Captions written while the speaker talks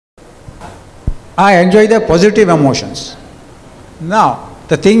I enjoy the positive emotions. Now,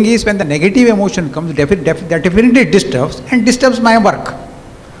 the thing is, when the negative emotion comes, that definitely disturbs my work.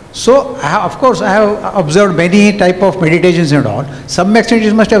 So, of course, I have observed many type of meditations and all. Some extent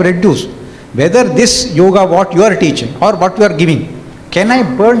it must have reduced. Whether this yoga, what you are teaching or what you are giving, can I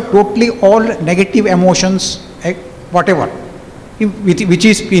burn totally all negative emotions, whatever, which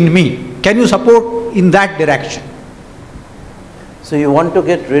is in me? Can you support in that direction? So you want to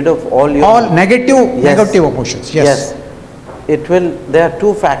get rid of all negative emotions? Yes. It will. There are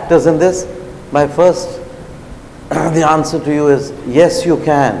two factors in this. My first, the answer to you is yes, you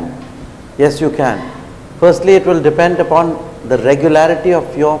can. Yes, you can. Firstly, it will depend upon the regularity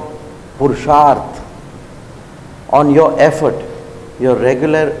of your purusharth, on your effort, your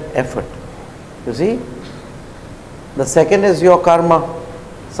regular effort. You see? The second is your karma.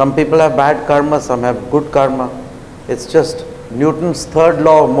 Some people have bad karma, some have good karma. It's just Newton's third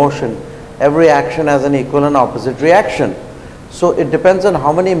law of motion. Every action has an equal and opposite reaction. So it depends on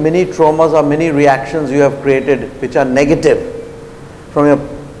how many mini traumas or mini reactions you have created which are negative from your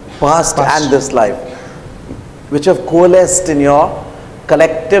past and this life, which have coalesced in your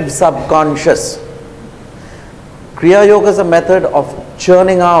collective subconscious. Kriya Yoga is a method of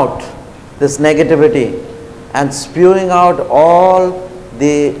churning out this negativity and spewing out all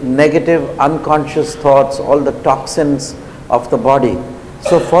the negative unconscious thoughts, all the toxins of the body.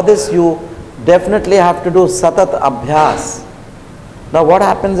 So for this you definitely have to do satat abhyas. Now what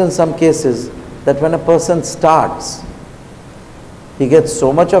happens in some cases, that when a person starts, he gets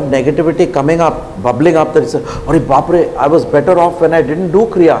so much of negativity coming up, bubbling up, that he says, "Arey Bapre, I was better off when I didn't do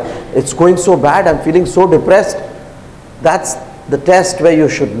Kriya. It's going so bad, I'm feeling so depressed." That's the test where you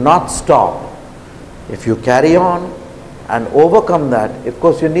should not stop. If you carry on and overcome that, of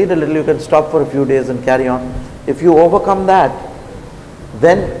course you need a little, you can stop for a few days and carry on. If you overcome that,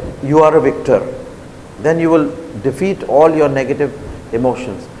 then you are a victor. Then you will defeat all your negative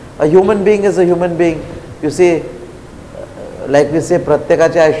emotions. A human being is a human being. You see, like we say,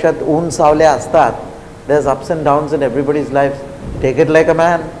 pratyekacha aishat un savle astat. There's ups and downs in everybody's lives. Take it like a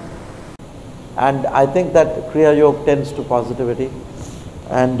man. And I think that Kriya Yoga tends to positivity.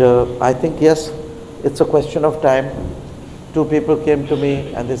 And I think, yes, it's a question of time. Two people came to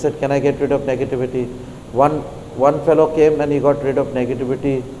me and they said, "Can I get rid of negativity?" One fellow came and he got rid of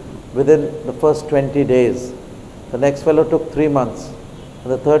negativity within the first 20 days. The next fellow took 3 months.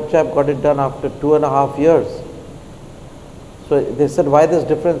 And the third chap got it done after 2.5 years. So they said, "Why this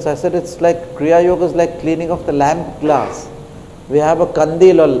difference?" I said, "It's like Kriya Yoga is like cleaning of the lamp glass. We have a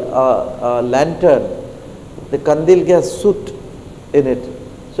kandil or a lantern. The kandil has soot in it.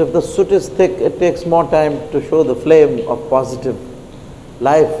 So if the soot is thick, it takes more time to show the flame of positive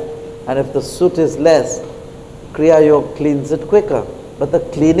life. And if the soot is less, Kriya Yoga cleans it quicker. But the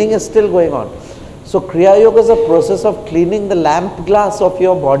cleaning is still going on. So Kriya Yoga is a process of cleaning the lamp glass of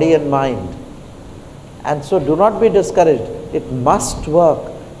your body and mind. And so do not be discouraged. It must work.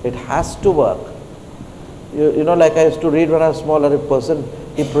 It has to work. You know, like I used to read when I was small, a person,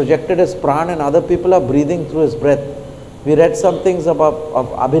 he projected his prana and other people are breathing through his breath. We read some things of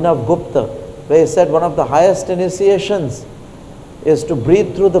Abhinav Gupta, where he said one of the highest initiations is to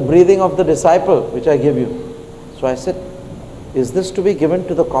breathe through the breathing of the disciple, which I give you. So I said, is this to be given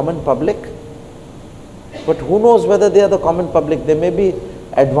to the common public? But who knows whether they are the common public? They may be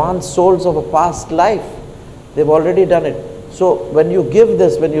advanced souls of a past life. They've already done it. So when you give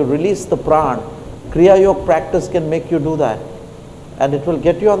this, when you release the prana, Kriya Yoga practice can make you do that. And it will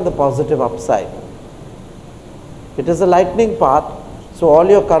get you on the positive upside. It is a lightning path. So all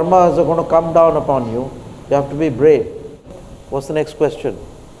your karmas are going to come down upon you. You have to be brave. What's the next question?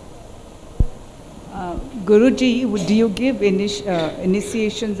 Guruji, do you give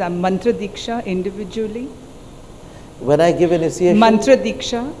initiations and mantra diksha individually? When I give initiation? Mantra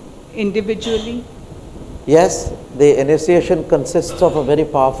diksha individually? Yes, the initiation consists of a very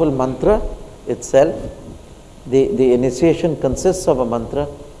powerful mantra itself. The initiation consists of a mantra,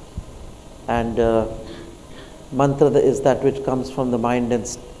 and mantra is that which comes from the mind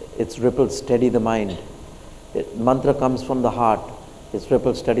and its ripples steady the mind. Mantra comes from the heart, its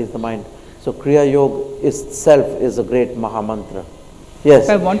ripples steadies the mind. So Kriya Yoga itself is a great Maha Mantra. Yes.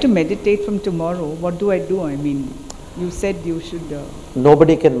 If I want to meditate from tomorrow, what do I do? I mean, you said you should...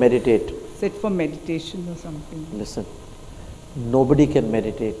 Nobody can meditate. Sit for meditation or something. Listen, nobody can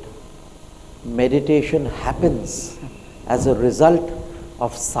meditate. Meditation happens as a result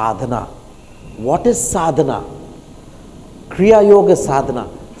of sadhana. What is sadhana? Kriya Yoga is sadhana.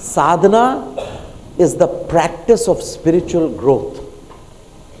 Sadhana is the practice of spiritual growth.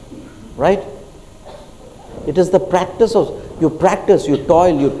 Right? It is the practice of... You practice, you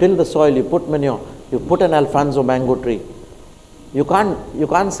toil, you till the soil, you put manure, you put an Alfonso mango tree. You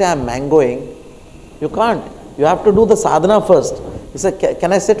can't say I'm mangoing. You can't. You have to do the sadhana first. You say,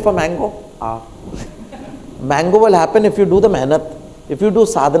 can I sit for mango? Mango will happen if you do the mehnat, if you do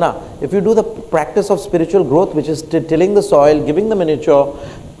sadhana, if you do the practice of spiritual growth, which is tilling the soil, giving the manure.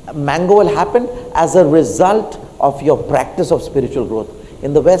 Mango will happen as a result of your practice of spiritual growth.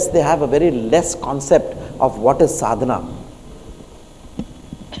 In the West, they have a very less concept of what is sadhana.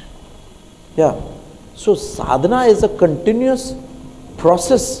 Yeah. So sadhana is a continuous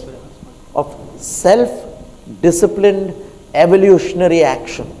process of self-disciplined evolutionary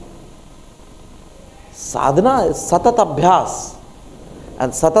action. Sadhana is satat abhyas,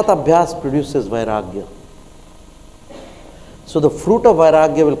 and satat abhyas produces vairagya. So the fruit of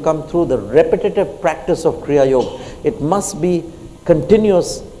vairagya will come through the repetitive practice of Kriya Yoga. It must be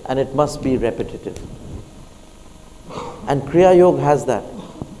continuous and it must be repetitive. And Kriya Yoga has that.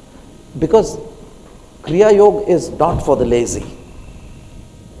 Because Kriya Yoga is not for the lazy.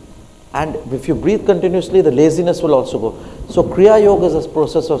 And if you breathe continuously, the laziness will also go. So Kriya Yoga is a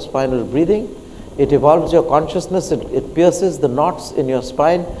process of spinal breathing. It evolves your consciousness. It pierces the knots in your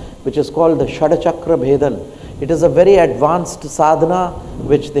spine, which is called the Shadachakra Bhedan. It is a very advanced sadhana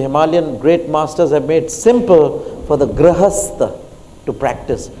which the Himalayan great masters have made simple for the grahastha to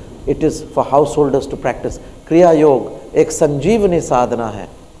practice. It is for householders to practice. Kriya Yoga ek sanjeevani sadhana hai.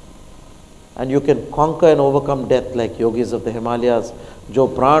 And you can conquer and overcome death like yogis of the Himalayas. Jo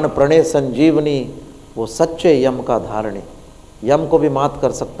pran prane sanjeevani, wo sacche yam ka dharani. Yam ko bhi maat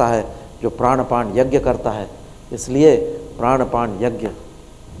kar sakta hai, jo pranapan yagya karta hai. Isliye pranapan yagya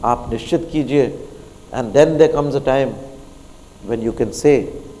aap nishchit kijiye. And then there comes a time when you can say,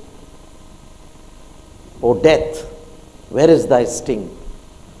 O death, where is thy sting?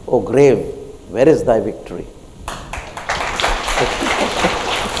 O grave, where is thy victory?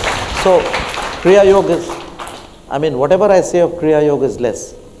 So, Kriya Yoga is, whatever I say of Kriya Yoga is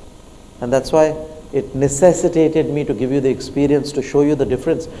less. And that's why it necessitated me to give you the experience to show you the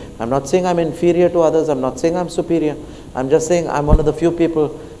difference. I'm not saying I'm inferior to others. I'm not saying I'm superior. I'm just saying I'm one of the few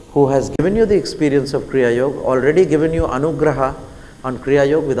people who has given you the experience of Kriya Yoga, already given you anugraha on Kriya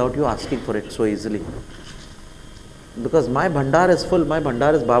Yoga without you asking for it so easily. Because my bhandar is full, my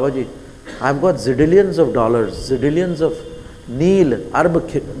bhandar is Babaji. I've got zillions of dollars, zillions of नील, अर्ब,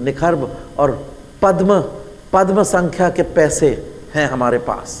 निखर्ब और पद्म संख्या के पैसे हैं हमारे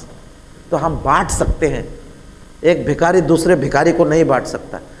पास, तो हम बांट सकते हैं। एक भिखारी दूसरे भिखारी को नहीं बांट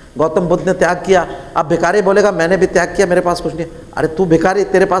सकता। गौतम बुद्ध ने त्याग किया, अब भिखारी बोलेगा मैंने भी त्याग किया, मेरे पास कुछ नहीं। अरे तू भिखारी,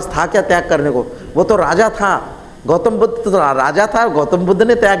 तेरे पास था क्या त्याग करने को? वो तो राजा था, गौतम बुद्ध तो राजा था, गौतम बुद्ध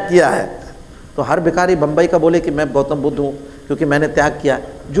ने त्याग किया है। तो हर भिखारी बम्बई का बोले कि मैं गौतम बुद्ध हूँ क्योंकि मैंने त्याग किया,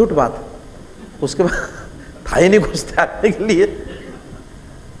 झूठ बात। उसके बाद था ही नहीं कुछ त्यागने के लिए।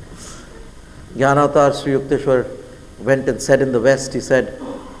 Jnanavatara Sri Yukteswar went and said in the West, he said,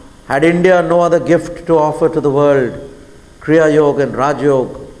 had India no other gift to offer to the world, Kriya Yoga and Raj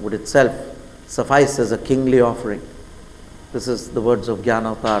Yoga would itself suffice as a kingly offering. This is the words of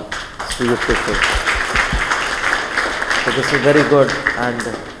Jnanavatara Sri Yukteswar. So this is very good, and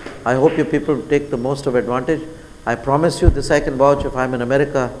I hope you people take the most of advantage. I promise you this I can vouch. If I'm in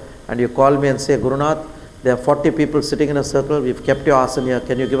America and you call me and say, Gurunath, there are 40 people sitting in a circle, we've kept your asana here,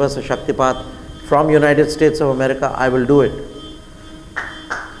 can you give us a Shaktipat from United States of America? I will do it.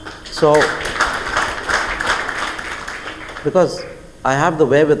 So, because I have the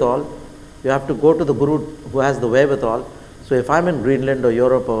wherewithal, you have to go to the Guru who has the wherewithal. So if I'm in Greenland or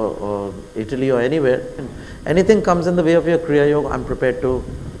Europe or Italy or anywhere, and anything comes in the way of your Kriya Yoga, I'm prepared to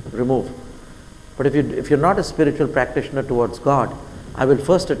remove. But if you're not a spiritual practitioner towards God, I will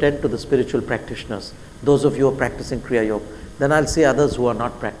first attend to the spiritual practitioners, those of you who are practicing Kriya Yoga. Then I'll see others who are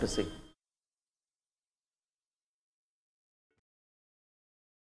not practicing.